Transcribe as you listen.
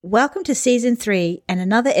Welcome to Season 3 and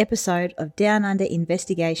another episode of Down Under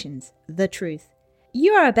Investigations, The Truth.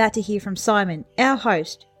 You are about to hear from Simon, our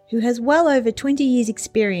host, who has well over 20 years'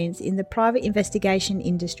 experience in the private investigation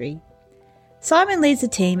industry. Simon leads the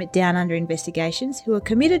team at Down Under Investigations who are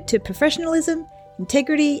committed to professionalism,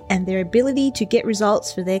 integrity, and their ability to get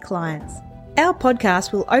results for their clients. Our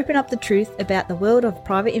podcast will open up the truth about the world of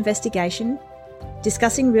private investigation,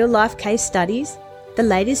 discussing real-life case studies, the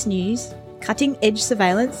latest news, cutting-edge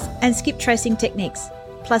surveillance and skip tracing techniques,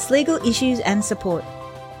 plus legal issues and support.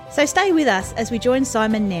 So stay with us as we join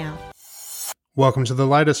Simon now. Welcome to the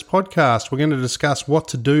latest podcast. We're going to discuss what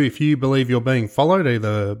to do if you believe you're being followed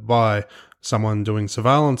either by someone doing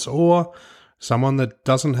surveillance or someone that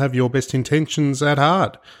doesn't have your best intentions at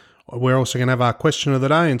heart. We're also going to have our question of the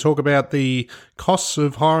day and talk about the costs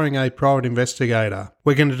of hiring a private investigator.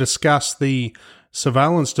 We're going to discuss the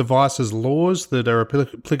surveillance devices laws that are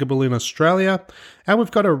applicable in Australia, and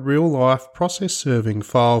we've got a real-life process serving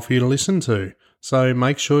file for you to listen to. So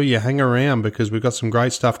make sure you hang around because we've got some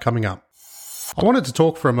great stuff coming up. I wanted to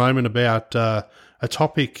talk for a moment about a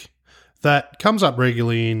topic that comes up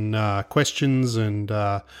regularly in questions, and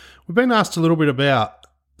we've been asked a little bit about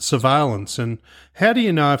surveillance and how do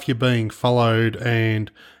you know if you're being followed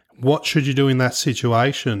and what should you do in that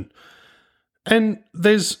situation. And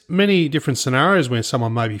there's many different scenarios where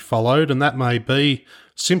someone may be followed, and that may be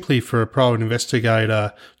simply for a private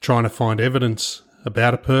investigator trying to find evidence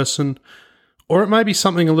about a person, or it may be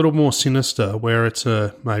something a little more sinister where it's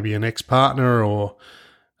maybe an ex-partner or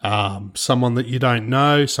someone that you don't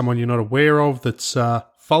know, someone you're not aware of that's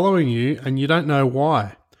following you and you don't know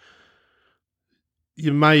why.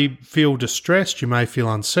 You may feel distressed, you may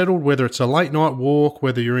feel unsettled, whether it's a late night walk,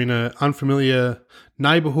 whether you're in an unfamiliar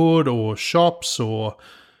neighbourhood or shops or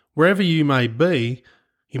wherever you may be,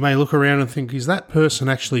 you may look around and think, is that person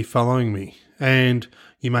actually following me? And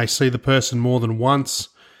you may see the person more than once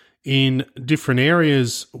in different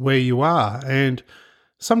areas where you are. And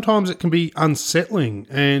sometimes it can be unsettling.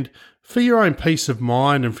 And for your own peace of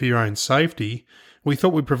mind and for your own safety, we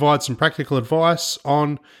thought we'd provide some practical advice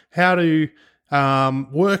on how to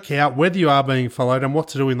work out whether you are being followed and what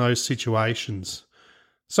to do in those situations.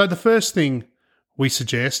 So the first thing we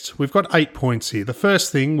suggest, we've got 8 points here. The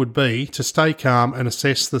first thing would be to stay calm and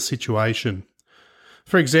assess the situation.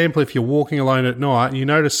 For example, if you're walking alone at night and you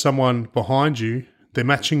notice someone behind you, they're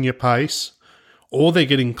matching your pace, or they're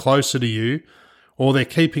getting closer to you, or they're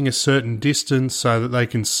keeping a certain distance so that they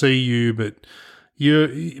can see you, but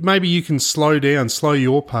maybe you can slow down, slow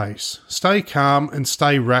your pace. Stay calm and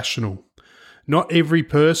stay rational. Not every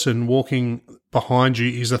person walking behind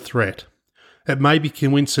you is a threat. It may be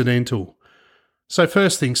coincidental. So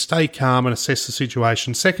first thing, stay calm and assess the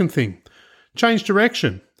situation. Second thing, change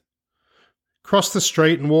direction. Cross the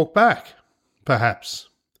street and walk back, perhaps.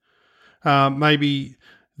 Maybe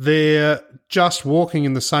they're just walking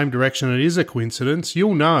in the same direction. It is a coincidence.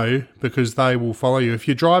 You'll know because they will follow you. If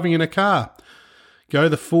you're driving in a car, go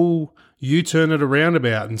the full U-turn at a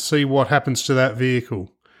roundabout and see what happens to that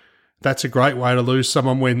vehicle. That's a great way to lose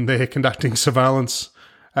someone when they're conducting surveillance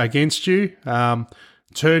against you.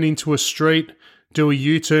 Turn into a street, do a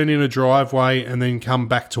U-turn in a driveway, and then come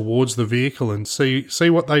back towards the vehicle and see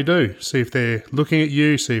what they do. See if they're looking at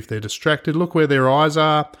you, see if they're distracted. Look where their eyes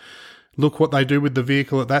are. Look what they do with the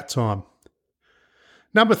vehicle at that time.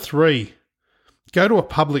 Number 3, go to a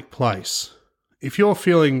public place. If you're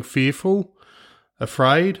feeling fearful,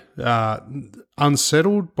 afraid,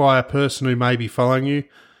 unsettled by a person who may be following you,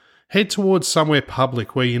 head towards somewhere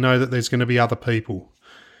public where you know that there's going to be other people.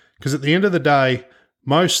 Because at the end of the day,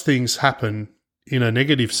 most things happen in a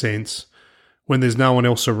negative sense when there's no one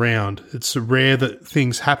else around. It's rare that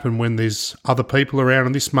things happen when there's other people around,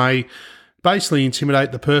 and this may basically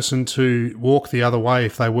intimidate the person to walk the other way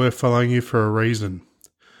if they were following you for a reason.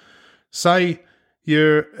 Say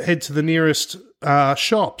you head to the nearest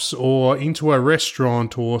shops or into a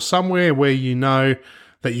restaurant or somewhere where you know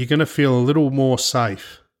that you're going to feel a little more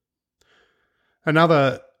safe.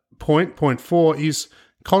 Another point 4, is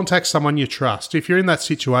contact someone you trust. If you're in that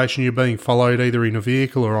situation, you're being followed either in a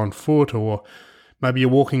vehicle or on foot, or maybe you're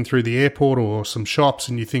walking through the airport or some shops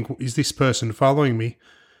and you think, is this person following me?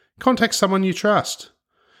 Contact someone you trust.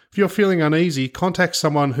 If you're feeling uneasy, contact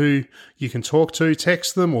someone who you can talk to,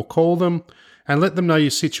 text them or call them and let them know your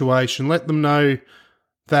situation. Let them know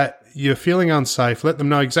that you're feeling unsafe. Let them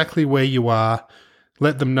know exactly where you are.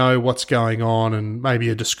 Let them know what's going on and maybe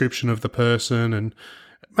a description of the person, and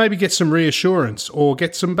maybe get some reassurance or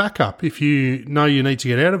get some backup. If you know you need to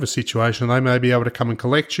get out of a situation, they may be able to come and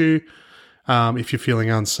collect you if you're feeling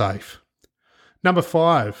unsafe. Number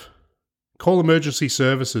 5, call emergency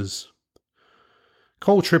services.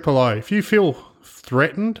 call 000. If you feel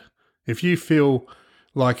threatened, if you feel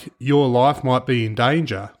like your life might be in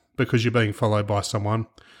danger because you're being followed by someone,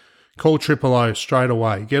 call 000 straight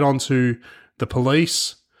away. Get onto the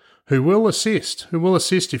police, who will assist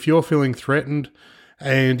if you're feeling threatened,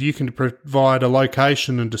 and you can provide a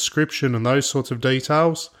location and description and those sorts of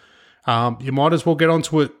details. You might as well get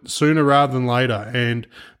onto it sooner rather than later and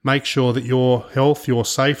make sure that your health, your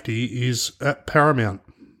safety is paramount.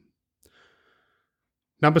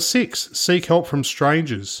 Number 6, seek help from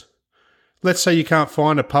strangers. Let's say you can't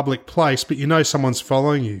find a public place, but you know someone's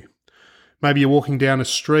following you. Maybe you're walking down a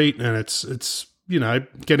street and it's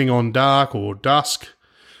getting on dark or dusk,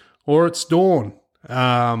 or it's dawn.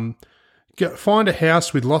 Find a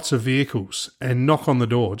house with lots of vehicles and knock on the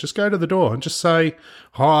door. Just go to the door and just say,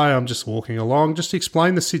 "Hi, I'm just walking along." Just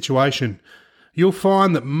explain the situation. You'll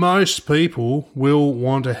find that most people will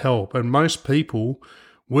want to help and most people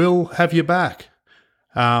will have your back.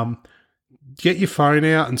 Get your phone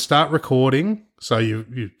out and start recording. So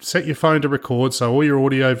you set your phone to record, so all your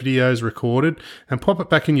audio, video is recorded, and pop it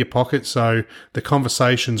back in your pocket so the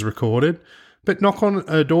conversation's recorded. But knock on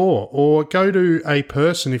a door or go to a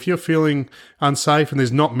person. If you're feeling unsafe and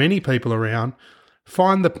there's not many people around,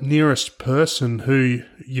 find the nearest person who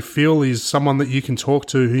you feel is someone that you can talk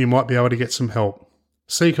to, who you might be able to get some help.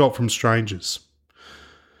 Seek help from strangers.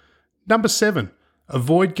 Number 7,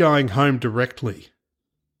 avoid going home directly.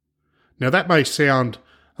 Now that may sound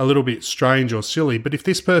a little bit strange or silly, but if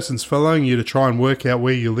this person's following you to try and work out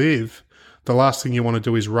where you live, the last thing you want to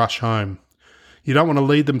do is rush home. You don't want to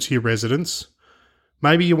lead them to your residence.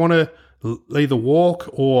 Maybe you want to either walk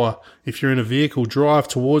or, if you're in a vehicle, drive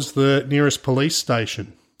towards the nearest police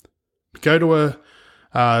station. Go to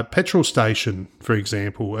a petrol station, for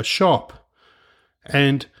example, a shop,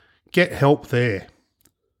 and get help there.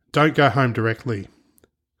 Don't go home directly.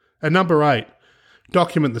 And number 8,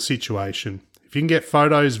 document the situation. If you can get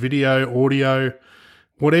photos, video, audio,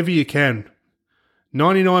 whatever you can.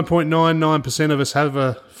 99.99% of us have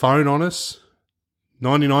a phone on us,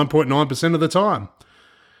 99.9% of the time.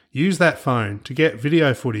 Use that phone to get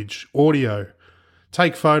video footage, audio,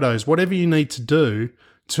 take photos, whatever you need to do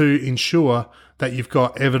to ensure that you've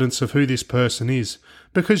got evidence of who this person is.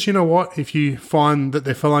 Because you know what? If you find that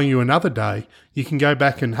they're following you another day, you can go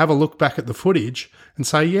back and have a look back at the footage and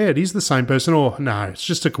say, yeah, it is the same person, or no, it's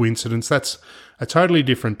just a coincidence. That's a totally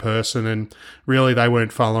different person and really they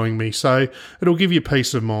weren't following me. So it'll give you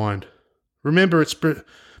peace of mind. Remember, it's better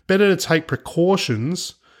to take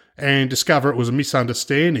precautions and discover it was a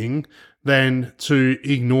misunderstanding than to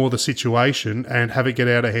ignore the situation and have it get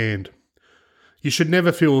out of hand. You should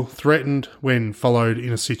never feel threatened when followed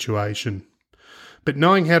in a situation. But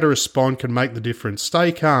knowing how to respond can make the difference.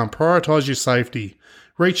 Stay calm, prioritise your safety,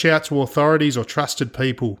 reach out to authorities or trusted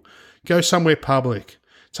people, go somewhere public,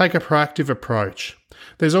 take a proactive approach.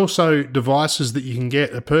 There's also devices that you can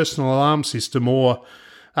get, a personal alarm system or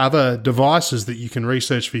other devices that you can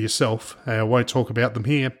research for yourself. I won't talk about them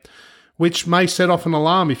here, which may set off an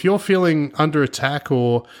alarm. If you're feeling under attack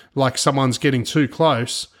or like someone's getting too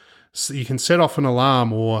close, so you can set off an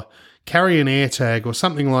alarm or carry an AirTag or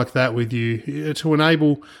something like that with you to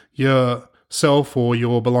enable yourself or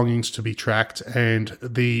your belongings to be tracked and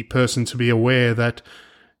the person to be aware that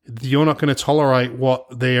you're not going to tolerate what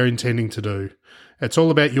they're intending to do. It's all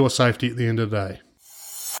about your safety at the end of the day.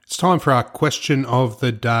 It's time for our question of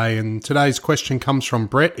the day, and today's question comes from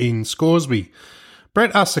Brett in Scoresby.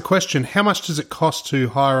 Brett asked the question, how much does it cost to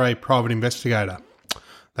hire a private investigator?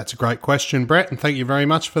 That's a great question, Brett, and thank you very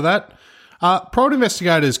much for that. Private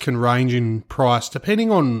investigators can range in price depending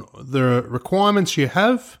on the requirements you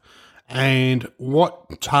have and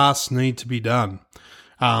what tasks need to be done.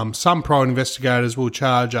 Some private investigators will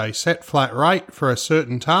charge a set flat rate for a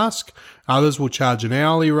certain task. Others will charge an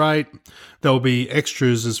hourly rate. There'll be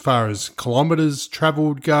extras as far as kilometres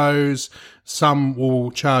travelled goes. Some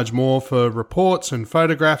will charge more for reports and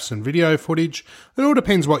photographs and video footage. It all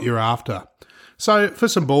depends what you're after. So for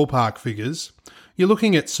some ballpark figures, you're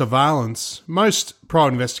looking at surveillance. Most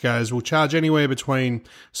private investigators will charge anywhere between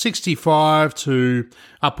 $65 to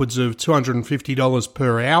upwards of $250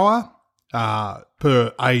 per hour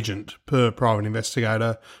per agent, per private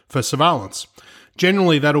investigator for surveillance.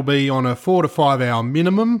 Generally, that'll be on a 4 to 5 hour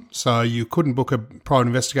minimum, so you couldn't book a private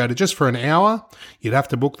investigator just for an hour. You'd have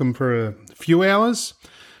to book them for a few hours.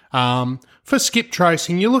 For skip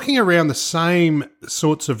tracing, you're looking around the same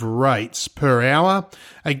sorts of rates per hour.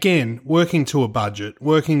 Again, working to a budget,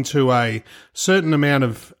 working to a certain amount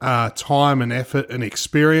of time and effort and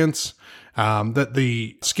experience that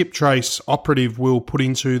the skip trace operative will put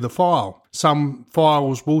into the file. Some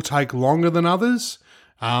files will take longer than others.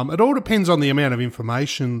 It all depends on the amount of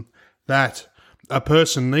information that a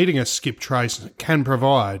person needing a skip trace can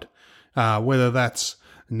provide, whether that's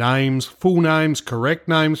names, full names, correct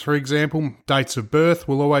names, for example. Dates of birth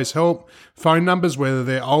will always help. Phone numbers, whether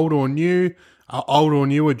they're old or new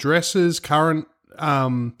addresses, current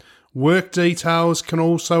work details can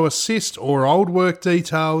also assist, or old work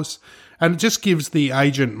details. And it just gives the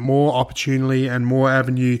agent more opportunity and more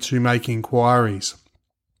avenue to make inquiries.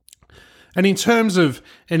 And in terms of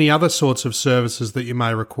any other sorts of services that you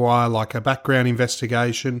may require, like a background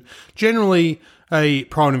investigation, generally a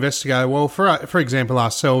private investigator, well, for example,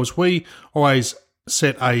 ourselves, we always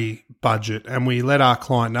set a budget and we let our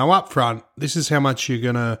client know up front, this is how much you're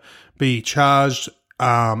going to be charged,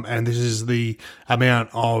 and this is the amount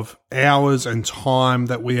of hours and time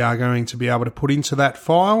that we are going to be able to put into that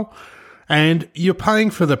file. And you're paying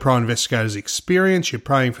for the private investigator's experience, you're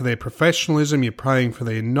paying for their professionalism, you're paying for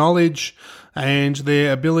their knowledge and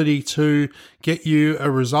their ability to get you a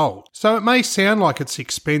result. So it may sound like it's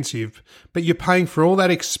expensive, but you're paying for all that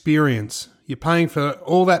experience, you're paying for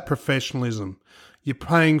all that professionalism, you're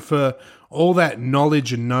paying for all that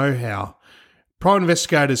knowledge and know-how. Private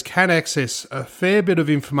investigators can access a fair bit of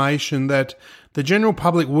information that the general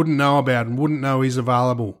public wouldn't know about and wouldn't know is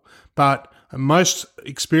available, but most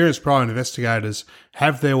experienced private investigators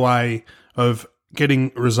have their way of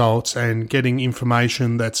getting results and getting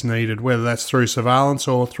information that's needed, whether that's through surveillance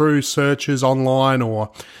or through searches online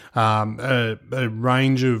or a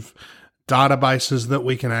range of databases that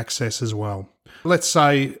we can access as well. Let's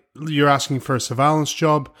say you're asking for a surveillance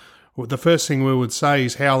job. The first thing we would say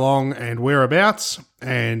is how long and whereabouts,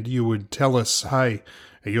 and you would tell us, hey,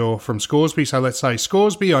 you're from Scoresby, so let's say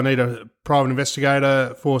Scoresby, I need a private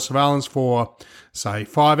investigator for surveillance for, say,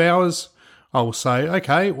 5 hours. I will say,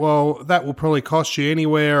 okay, well, that will probably cost you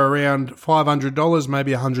anywhere around $500,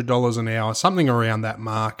 maybe $100 an hour, something around that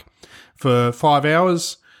mark for 5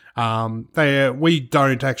 hours. We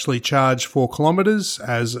don't actually charge for kilometres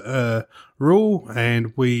as a rule,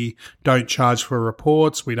 and we don't charge for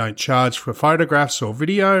reports. We don't charge for photographs or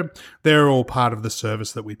video. They're all part of the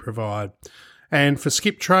service that we provide. And for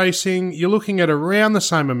skip tracing, you're looking at around the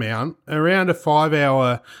same amount, around a 5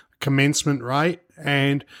 hour commencement rate.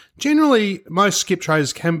 And generally, most skip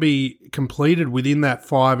traces can be completed within that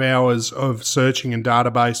 5 hours of searching in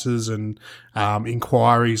databases and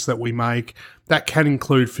inquiries that we make. That can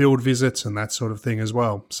include field visits and that sort of thing as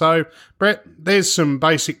well. So, Brett, there's some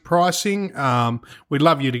basic pricing. We'd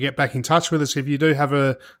love you to get back in touch with us if you do have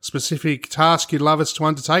a specific task you'd love us to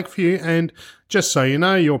undertake for you. And just so you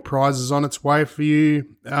know, your prize is on its way for you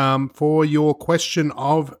for your question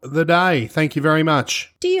of the day. Thank you very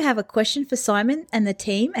much. Do you have a question for Simon and the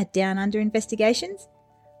team at Down Under Investigations?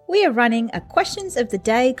 We are running a Questions of the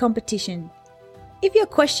Day competition. If your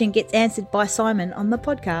question gets answered by Simon on the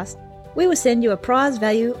podcast, we will send you a prize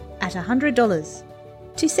value at $100.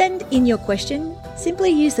 To send in your question, simply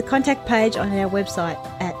use the contact page on our website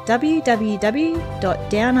at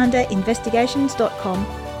www.downunderinvestigations.com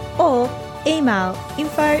or email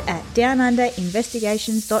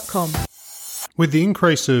info@downunderinvestigations.com. With the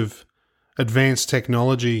increase of advanced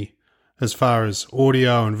technology as far as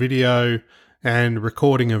audio and video and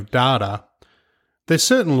recording of data, there's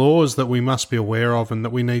certain laws that we must be aware of and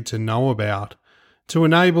that we need to know about to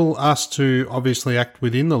enable us to obviously act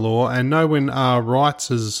within the law and know when our rights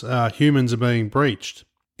as humans are being breached.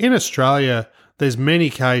 In Australia, there's many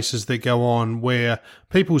cases that go on where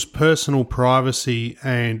people's personal privacy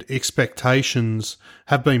and expectations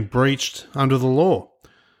have been breached under the law.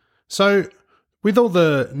 So, with all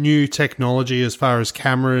the new technology as far as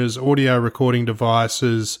cameras, audio recording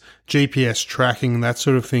devices, GPS tracking, that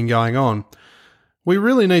sort of thing going on, we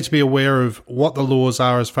really need to be aware of what the laws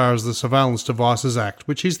are as far as the Surveillance Devices Act,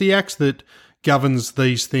 which is the act that governs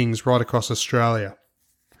these things right across Australia.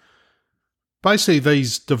 Basically,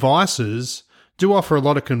 these devices do offer a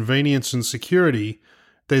lot of convenience and security.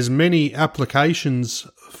 There's many applications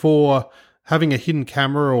for having a hidden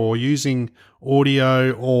camera or using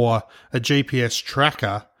audio or a GPS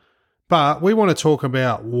tracker, but we want to talk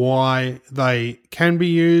about why they can be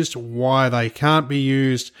used, why they can't be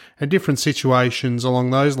used, and different situations along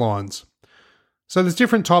those lines. So there's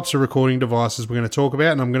different types of recording devices we're going to talk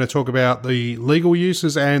about, and I'm going to talk about the legal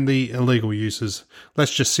uses and the illegal uses.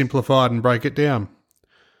 Let's just simplify it and break it down.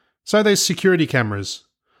 So there's security cameras.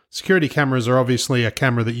 Security cameras are obviously a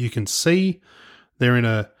camera that you can see. They're in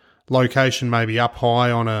a location maybe up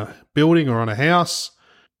high on a building or on a house.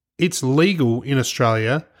 It's legal in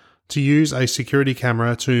Australia to use a security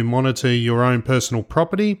camera to monitor your own personal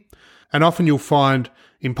property, And often you'll find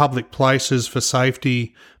in public places for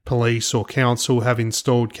safety, police or council have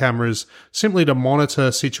installed cameras simply to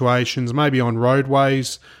monitor situations, maybe on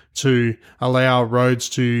roadways, to allow roads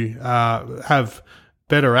to have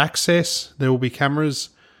better access. There will be cameras.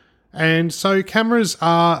 And so cameras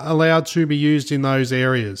are allowed to be used in those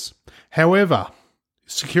areas. However,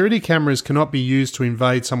 security cameras cannot be used to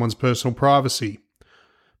invade someone's personal privacy.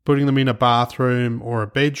 Putting them in a bathroom or a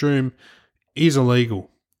bedroom is illegal.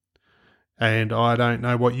 And I don't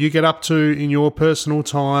know what you get up to in your personal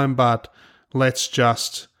time, but let's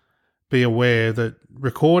just be aware that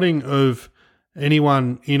recording of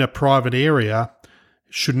anyone in a private area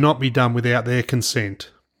should not be done without their consent.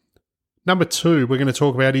 Number 2 we're going to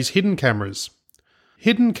talk about is hidden cameras.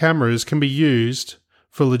 Hidden cameras can be used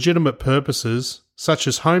for legitimate purposes, such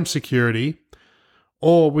as home security,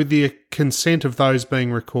 or with the consent of those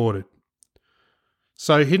being recorded.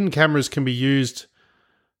 So hidden cameras can be used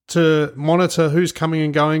to monitor who's coming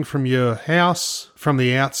and going from your house, from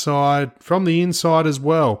the outside, from the inside as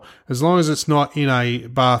well, as long as it's not in a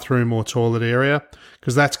bathroom or toilet area,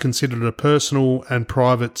 because that's considered a personal and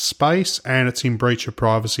private space and it's in breach of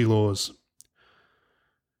privacy laws.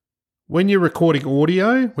 When you're recording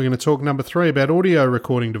audio, we're going to talk number 3 about audio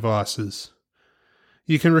recording devices.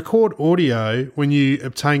 You can record audio when you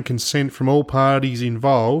obtain consent from all parties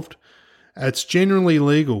involved. It's generally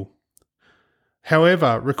legal.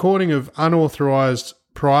 However, recording of unauthorised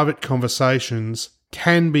private conversations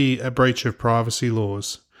can be a breach of privacy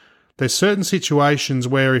laws. There's certain situations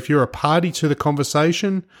where if you're a party to the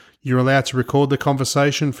conversation, you're allowed to record the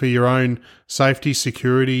conversation for your own safety,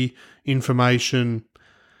 security, information.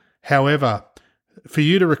 However, for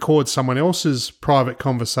you to record someone else's private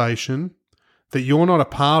conversation that you're not a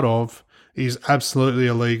part of is absolutely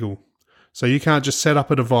illegal. So you can't just set up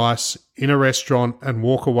a device in a restaurant and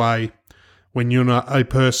walk away when you're not a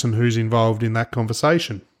person who's involved in that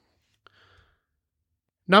conversation.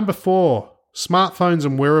 Number 4, smartphones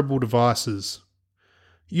and wearable devices.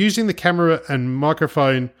 Using the camera and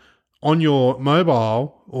microphone on your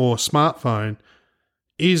mobile or smartphone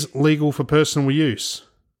is legal for personal use.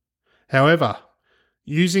 However,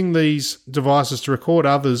 using these devices to record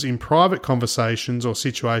others in private conversations or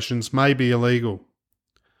situations may be illegal.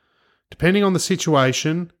 Depending on the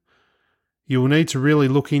situation, you will need to really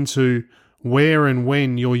look into where and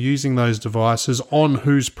when you're using those devices, on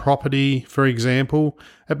whose property, for example.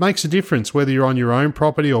 It makes a difference whether you're on your own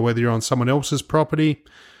property or whether you're on someone else's property.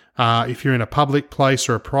 If you're in a public place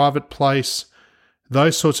or a private place,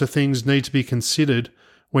 those sorts of things need to be considered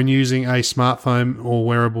when using a smartphone or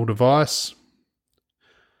wearable device.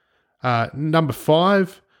 Number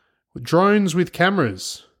 5, drones with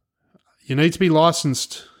cameras. You need to be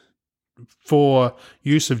licensed for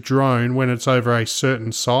use of drone when it's over a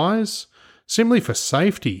certain size, simply for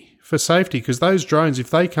safety, because those drones, if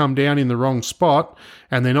they come down in the wrong spot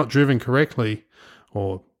and they're not driven correctly,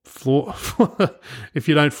 or if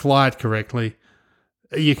you don't fly it correctly,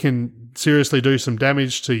 you can seriously do some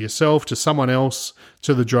damage to yourself, to someone else,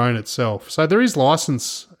 to the drone itself. So there is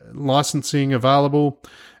licensing available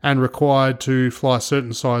and required to fly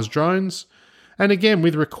certain size drones. And again,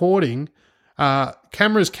 with recording,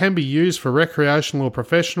 cameras can be used for recreational or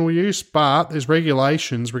professional use, but there's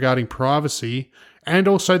regulations regarding privacy and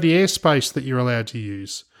also the airspace that you're allowed to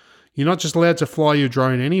use. You're not just allowed to fly your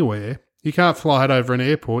drone anywhere. You can't fly it over an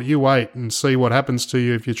airport. You wait and see what happens to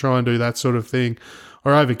you if you try and do that sort of thing,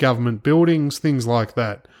 or over government buildings, things like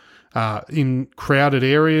that. In crowded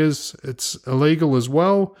areas, it's illegal as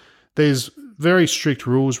well. There's very strict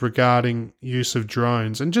rules regarding use of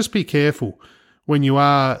drones, and just be careful when you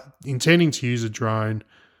are intending to use a drone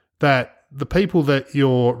that the people that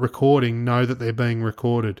you're recording know that they're being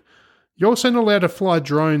recorded. You're also not allowed to fly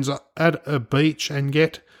drones at a beach and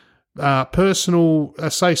get personal,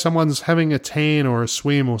 say someone's having a tan or a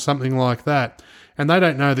swim or something like that, and they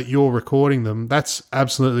don't know that you're recording them. That's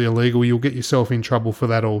absolutely illegal. You'll get yourself in trouble for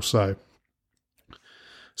that also.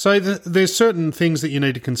 So there's certain things that you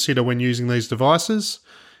need to consider when using these devices,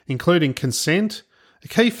 including consent. A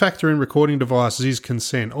key factor in recording devices is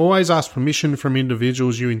consent. Always ask permission from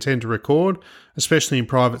individuals you intend to record, especially in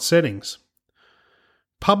private settings.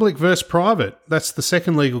 Public versus private, that's the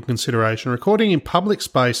second legal consideration. Recording in public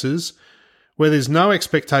spaces where there's no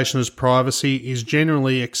expectation of privacy is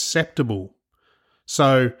generally acceptable.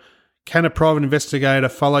 So, can a private investigator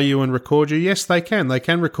follow you and record you? Yes, they can. They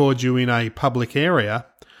can record you in a public area.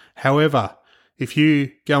 However, if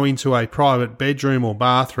you go into a private bedroom or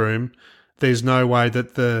bathroom, there's no way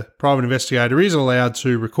that the private investigator is allowed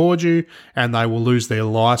to record you, and they will lose their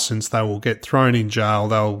license. They will get thrown in jail.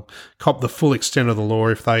 They'll cop the full extent of the law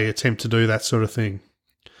if they attempt to do that sort of thing.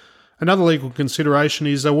 Another legal consideration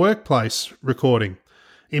is a workplace recording.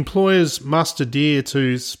 Employers must adhere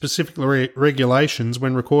to specific regulations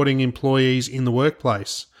when recording employees in the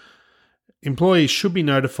workplace. Employees should be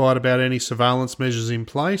notified about any surveillance measures in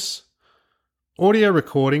place. Audio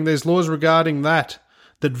recording, there's laws regarding that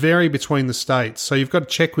vary between the states, so you've got to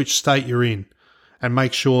check which state you're in and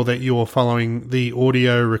make sure that you're following the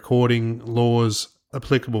audio recording laws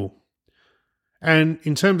applicable. And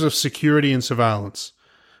in terms of security and surveillance,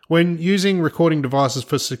 when using recording devices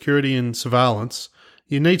for security and surveillance,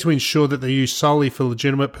 you need to ensure that they're used solely for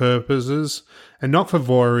legitimate purposes and not for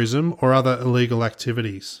voyeurism or other illegal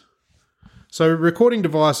activities. So recording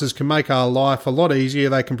devices can make our life a lot easier,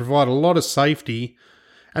 they can provide a lot of safety,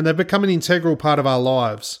 and they've become an integral part of our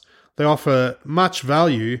lives. They offer much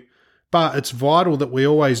value, but it's vital that we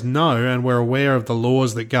always know and we're aware of the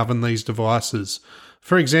laws that govern these devices.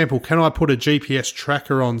 For example, can I put a GPS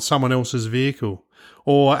tracker on someone else's vehicle?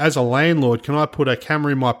 Or as a landlord, can I put a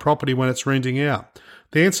camera in my property when it's renting out?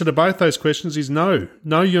 The answer to both those questions is no.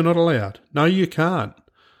 No, you're not allowed. No, you can't.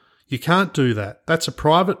 You can't do that. That's a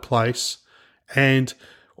private place,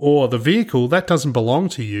 or the vehicle, that doesn't belong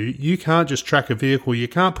to you. You can't just track a vehicle. You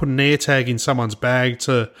can't put an AirTag in someone's bag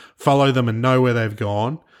to follow them and know where they've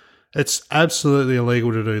gone. It's absolutely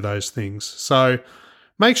illegal to do those things. So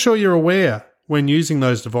make sure you're aware when using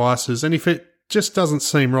those devices, and if it just doesn't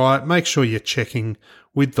seem right, make sure you're checking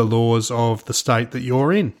with the laws of the state that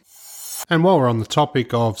you're in. And while we're on the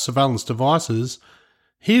topic of surveillance devices,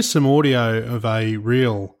 here's some audio of a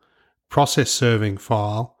real process serving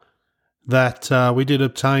file that we did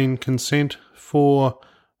obtain consent for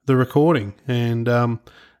the recording. And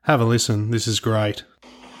have a listen. This is great.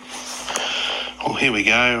 Well, here we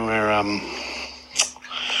go. We're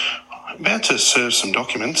about to serve some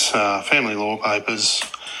documents, family law papers,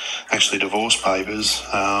 actually divorce papers.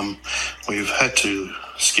 We've had to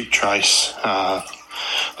skip trace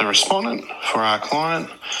the respondent for our client.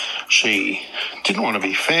 She didn't want to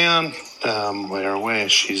be found. We're aware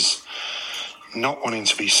she's not wanting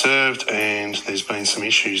to be served and there's been some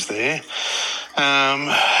issues there.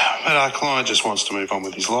 But our client just wants to move on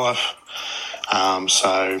with his life.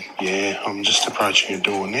 So, yeah, I'm just approaching her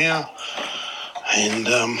door now. And,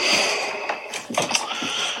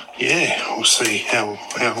 yeah, we'll see how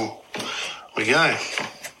we go.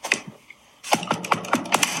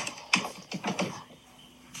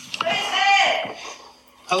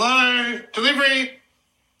 Hello, delivery.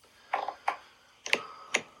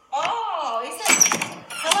 Oh, is it?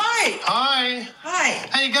 Hello. Hi. Hi.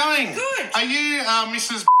 How you going? Good. Are you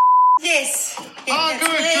Mrs. Yes. Yeah, Oh, that's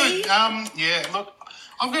good, me. good. Yeah, look,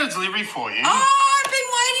 I've got a delivery for you. Oh, I've been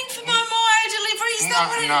waiting for my delivery. Is that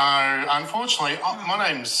what it is? No, unfortunately,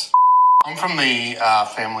 I'm from the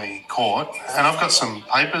family court, and I've got some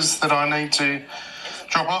papers that I need to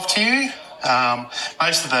drop off to you.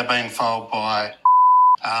 Most of they've been filed by.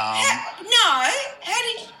 No.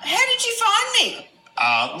 How did you find me?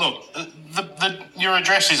 Look, your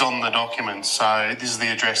address is on the document, so this is the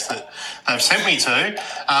address that they've sent me to.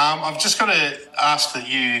 I've just got to ask that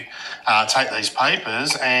you take these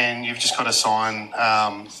papers, and you've just got to sign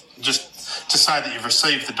just to say that you've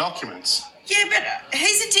received the documents. Yeah, but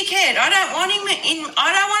he's a dickhead. I don't want him in.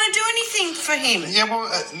 I don't want to do anything for him. Yeah, well,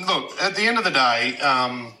 look, at the end of the day,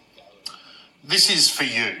 this is for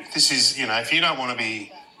you. This is, if you don't want to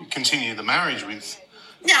continue the marriage with.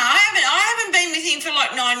 No, I haven't been with him for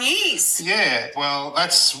like 9 years. Yeah, well,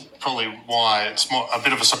 that's probably why it's a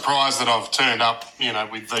bit of a surprise that I've turned up,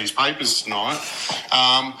 with these papers tonight.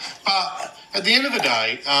 But at the end of the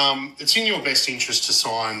day, it's in your best interest to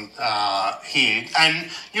sign here, and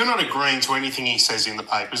you're not agreeing to anything he says in the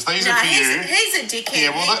papers. These are for you. He's a dickhead.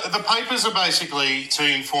 Yeah, well, the papers are basically to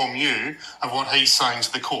inform you of what he's saying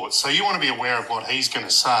to the court. So you want to be aware of what he's going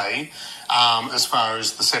to say as far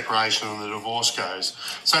as the separation and the divorce goes.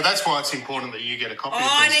 So that's why it's important that you get a copy of these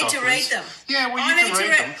documents. I need to read them. Yeah, well, you can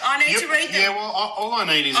read them. I need to read them. Yeah, well, all I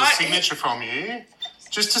need is a signature from you,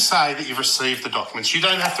 just to say that you've received the documents. You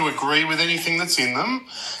don't have to agree with anything that's in them.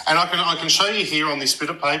 And I can show you here on this bit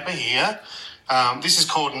of paper here. This is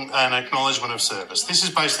called an acknowledgement of service. This is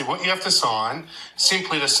basically what you have to sign,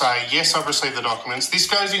 simply to say, yes, I've received the documents. This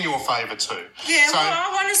goes in your favour too. Yeah, so, well,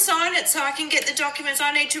 I want to sign it so I can get the documents.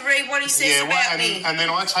 I need to read what he says about me. And then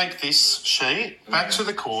I take this sheet back to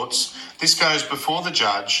the courts. This goes before the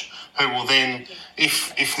judge, who will then,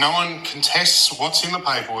 if no one contests what's in the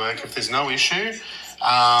paperwork, if there's no issue,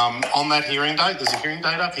 on that hearing date, there's a hearing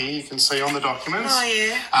date up here you can see on the documents. Oh,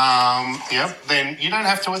 yeah. Then you don't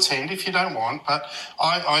have to attend if you don't want, but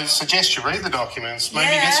I suggest you read the documents, maybe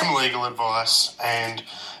get some legal advice, and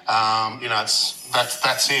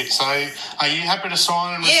that's it. So, are you happy to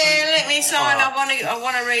sign and receive? Yeah, let me sign. All I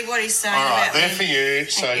want to read what he's saying right, about there me. for you.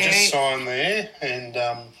 So Thank just you. sign there, and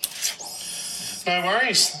no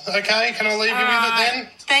worries. Okay, can I leave you with it then?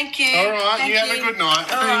 Thank you. All right, Thank you have a good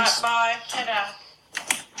night. All Thanks. right, bye. Ta-da.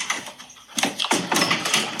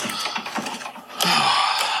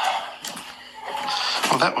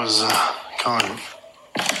 Well, that was kind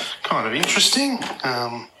of interesting.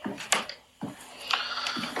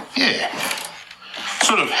 Yeah,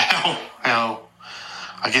 sort of how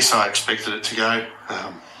I guess I expected it to go.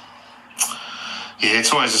 Yeah,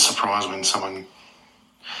 it's always a surprise when someone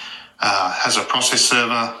has a process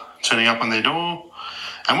server turning up on their door,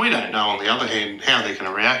 and we don't know, on the other hand, how they're going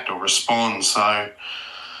to react or respond. So,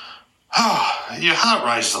 your heart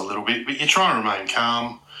races a little bit, but you try and remain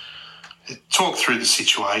calm. Talk through the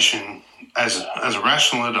situation as a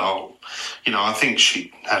rational adult. I think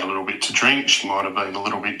she had a little bit to drink. She might have been a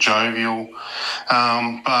little bit jovial,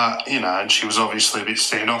 but and she was obviously a bit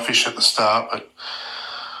standoffish at the start. But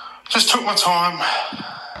just took my time,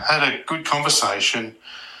 had a good conversation.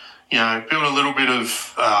 Build a little bit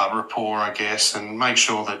of rapport, I guess, and make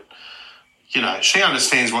sure that she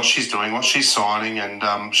understands what she's doing, what she's signing, and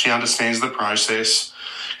she understands the process.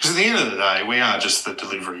 Because at the end of the day, we are just the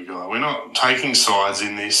delivery guy. We're not taking sides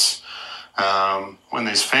in this. When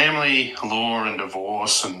there's family law and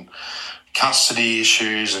divorce and custody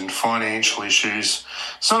issues and financial issues,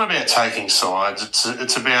 it's not about taking sides.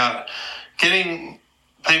 It's about getting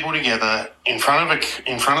people together in front of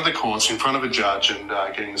the courts, in front of a judge, and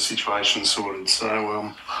getting the situation sorted.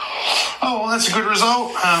 So, that's a good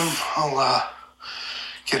result. I'll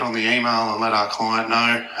get on the email and let our client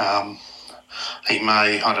know. He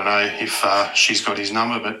may, I don't know if she's got his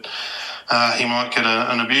number, but he might get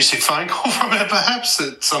an abusive phone call from her, perhaps.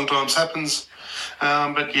 That sometimes happens.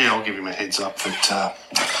 But yeah, I'll give him a heads up that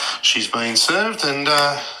she's been served and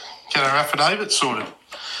get her affidavit sorted.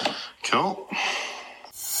 Cool.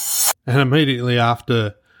 And immediately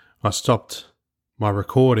after I stopped my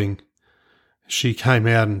recording, she came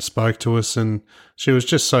out and spoke to us, and she was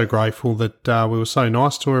just so grateful that we were so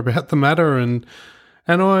nice to her about the matter. And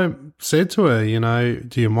I said to her,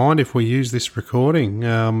 do you mind if we use this recording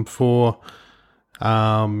for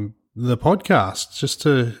the podcast, just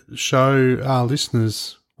to show our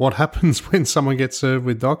listeners what happens when someone gets served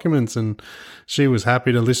with documents? And she was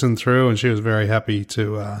happy to listen through, and she was very happy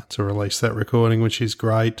to release that recording, which is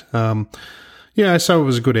great. So it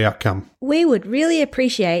was a good outcome. We would really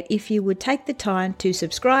appreciate if you would take the time to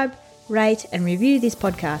subscribe, rate and review this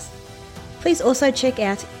podcast. Please also check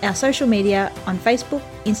out our social media on Facebook,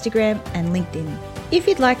 Instagram and LinkedIn. If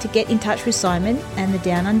you'd like to get in touch with Simon and the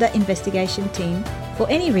Down Under investigation team for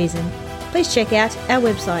any reason, please check out our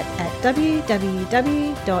website at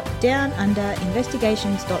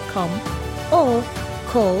www.downunderinvestigations.com or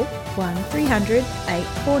call 1300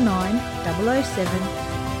 849 007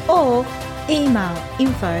 or email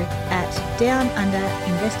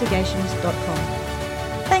info@downunderinvestigations.com.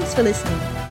 Thanks for listening.